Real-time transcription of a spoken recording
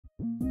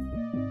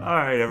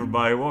Alright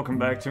everybody, welcome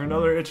back to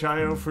another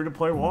itch.io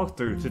free-to-play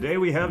walkthrough. Today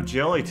we have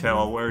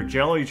Jellytail, where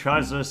Jelly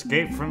tries to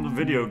escape from the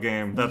video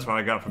game. That's what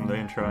I got from the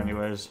intro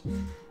anyways.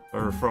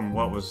 Or from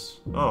what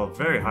was... oh,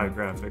 very high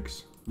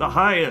graphics. The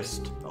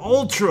highest!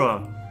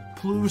 Ultra!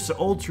 Plus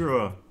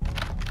Ultra!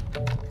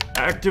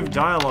 Active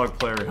dialogue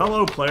player.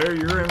 Hello player,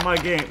 you're in my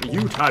game.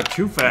 You type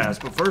too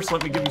fast, but first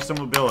let me give you some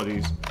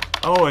abilities.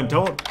 Oh, and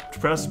don't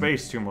press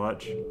space too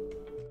much.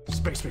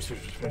 Space.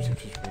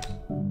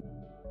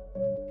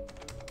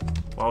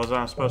 Why was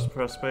I supposed to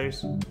press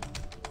space?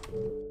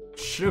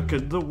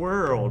 Shooked the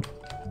world.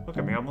 Look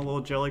at me, I'm a little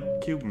jelly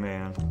cube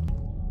man.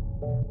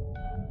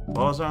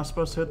 Why was I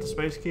supposed to hit the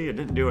space key? It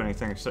didn't do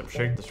anything except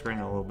shake the screen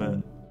a little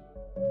bit.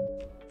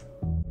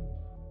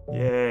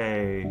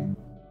 Yay.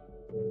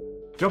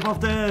 Jump off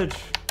the edge!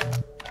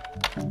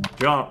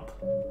 Jump.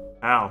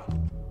 Ow.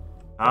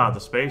 Ah, the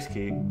space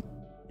key.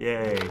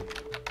 Yay.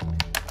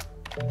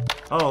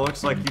 Oh,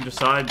 looks like you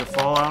decided to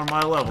fall out of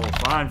my level.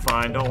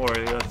 Fine, don't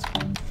worry. That's...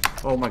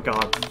 oh my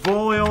god.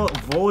 Voila.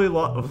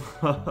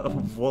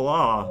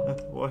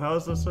 How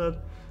is this said?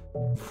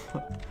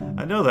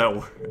 I know that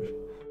word.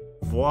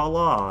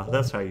 Voila.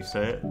 That's how you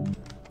say it.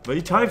 But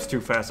he types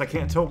too fast. I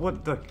can't tell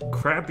what the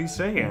crap he's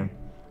saying.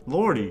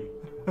 Lordy.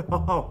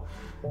 Oh,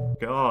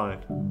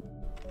 God.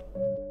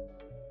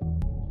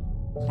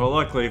 Well,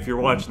 luckily, if you're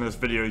watching this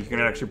video, you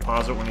can actually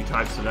pause it when he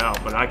types it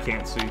out, but I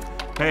can't see.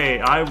 Hey,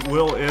 I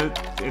will it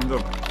in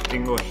the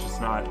English is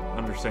not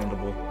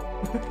understandable.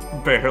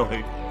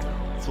 Barely.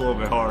 It's a little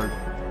bit hard.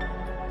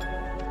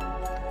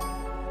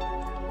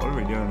 What are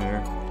we doing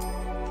here?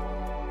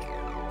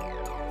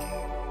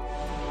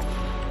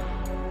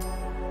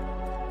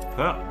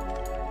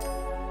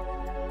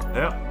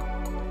 Yeah.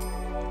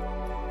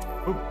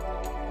 Oop.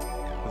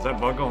 Is that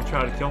bug gonna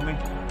try to kill me?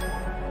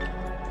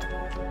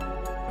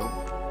 Nope.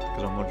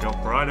 Because I'm gonna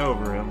jump right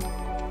over him.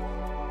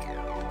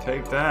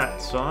 Take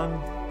that,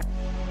 son.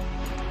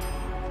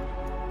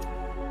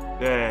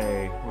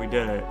 Yay, we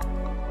did it.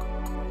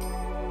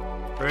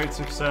 Great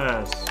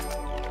success.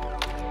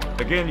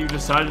 Again, you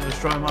decided to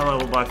destroy my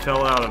level, but I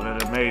fell out of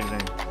it.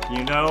 Amazing.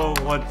 You know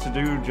what to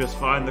do, just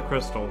find the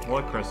crystal.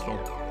 What crystal?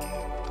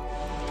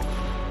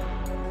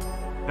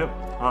 Hip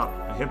hop.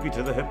 Hippie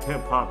to the hip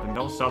hip hop, and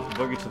don't stop the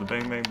boogie to the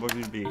bang bang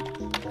boogie beat.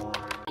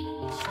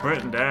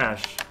 Sprint and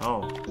dash.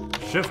 Oh.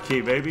 Shift key,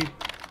 baby.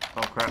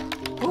 Oh crap.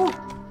 Ooh.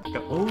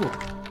 Ooh.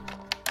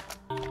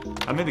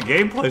 I mean, the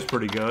gameplay's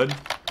pretty good.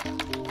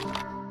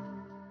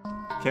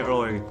 Can't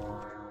really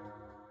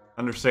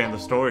understand the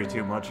story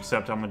too much,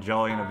 except I'm a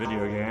jelly in a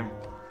video game.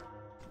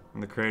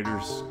 And the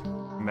creator's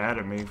mad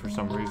at me for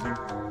some reason.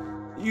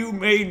 You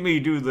made me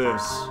do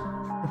this!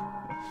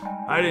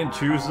 I didn't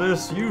choose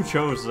this, you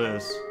chose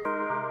this!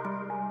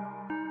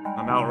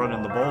 I'm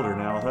outrunning the boulder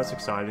now, that's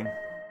exciting.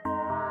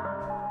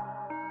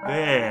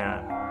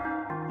 Yeah!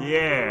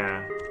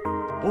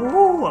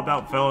 Ooh,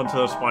 about fell into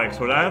those spikes.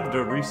 Would I have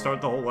to restart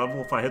the whole level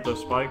if I hit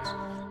those spikes?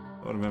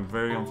 That would have been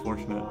very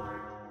unfortunate.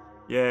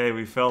 Yay,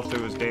 we fell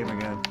through his game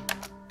again.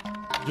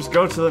 Just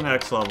go to the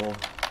next level.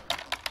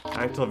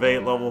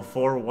 Activate level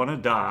 4, wanna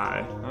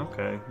die.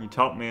 Okay, you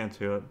talked me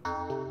into it.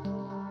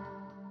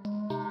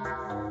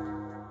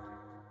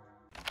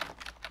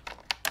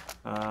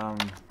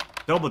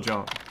 Double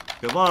jump.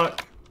 Good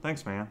luck.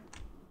 Thanks, man.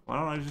 Why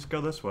don't I just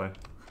go this way?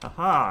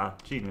 Haha,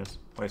 genius.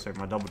 Wait a second,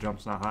 my double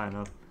jump's not high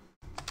enough.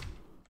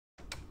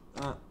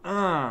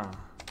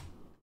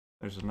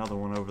 There's another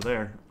one over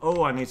there.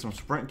 Oh, I need some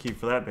sprint key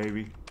for that,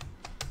 baby.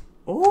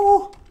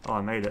 Oh! Oh,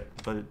 I made it,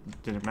 but it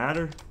didn't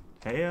matter?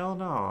 Hell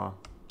no.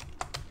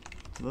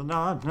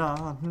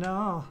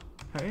 No.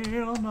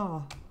 Hell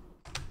no.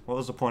 What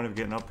was the point of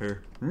getting up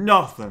here?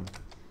 Nothing!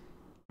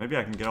 Maybe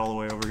I can get all the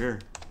way over here.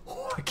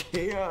 Oh, I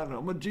can!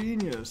 I'm a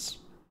genius!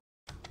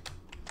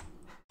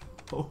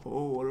 Oh,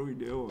 what are we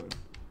doing?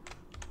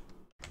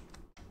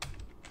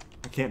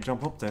 I can't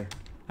jump up there.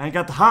 I ain't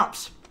got the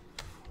hops!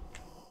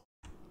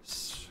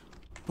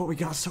 But we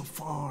got so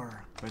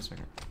far. Wait a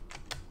second.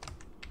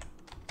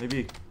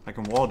 Maybe I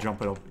can wall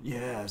jump it up.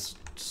 Yes,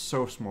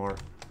 so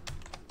smart.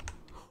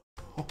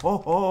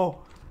 Oh,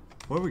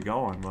 where are we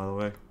going, by the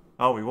way?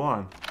 Oh, we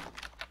won.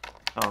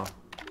 Oh,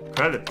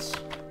 credits.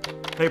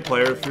 Hey,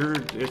 player, if you're,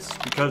 it's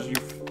because you.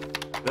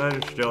 That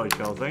is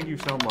Jellytail. Thank you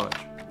so much.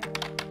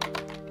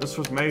 This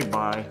was made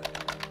by.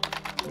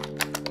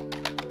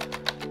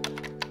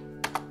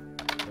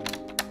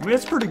 I mean,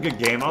 it's a pretty good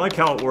game. I like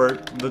how it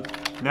worked.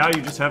 Now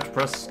you just have to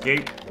press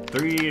escape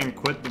 3 and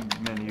quit the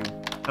menu.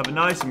 Have a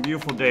nice and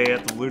beautiful day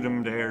at the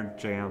Ludum Dare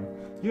Jam.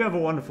 You have a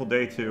wonderful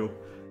day too.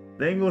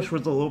 The English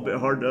was a little bit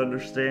hard to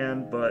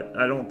understand, but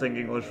I don't think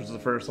English was the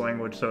first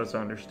language, so it's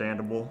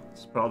understandable.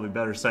 It's probably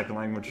better second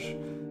language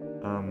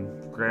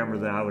grammar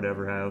than I would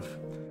ever have.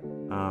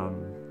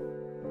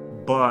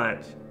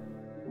 But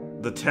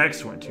the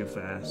text went too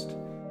fast.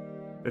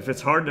 If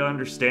it's hard to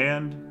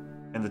understand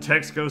and the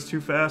text goes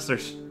too fast,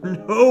 there's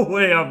no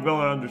way I'm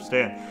going to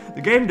understand.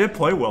 The game did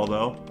play well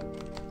though.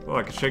 Oh,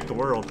 I could shake the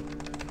world.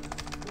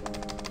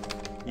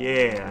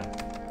 Yeah.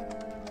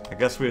 I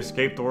guess we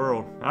escaped the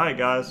world. Alright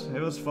guys, it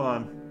was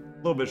fun.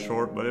 little bit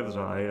short, but it was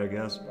alright, I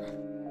guess.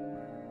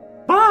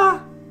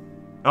 Bye!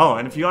 Oh,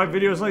 and if you like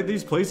videos like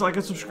these, please like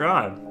and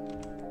subscribe.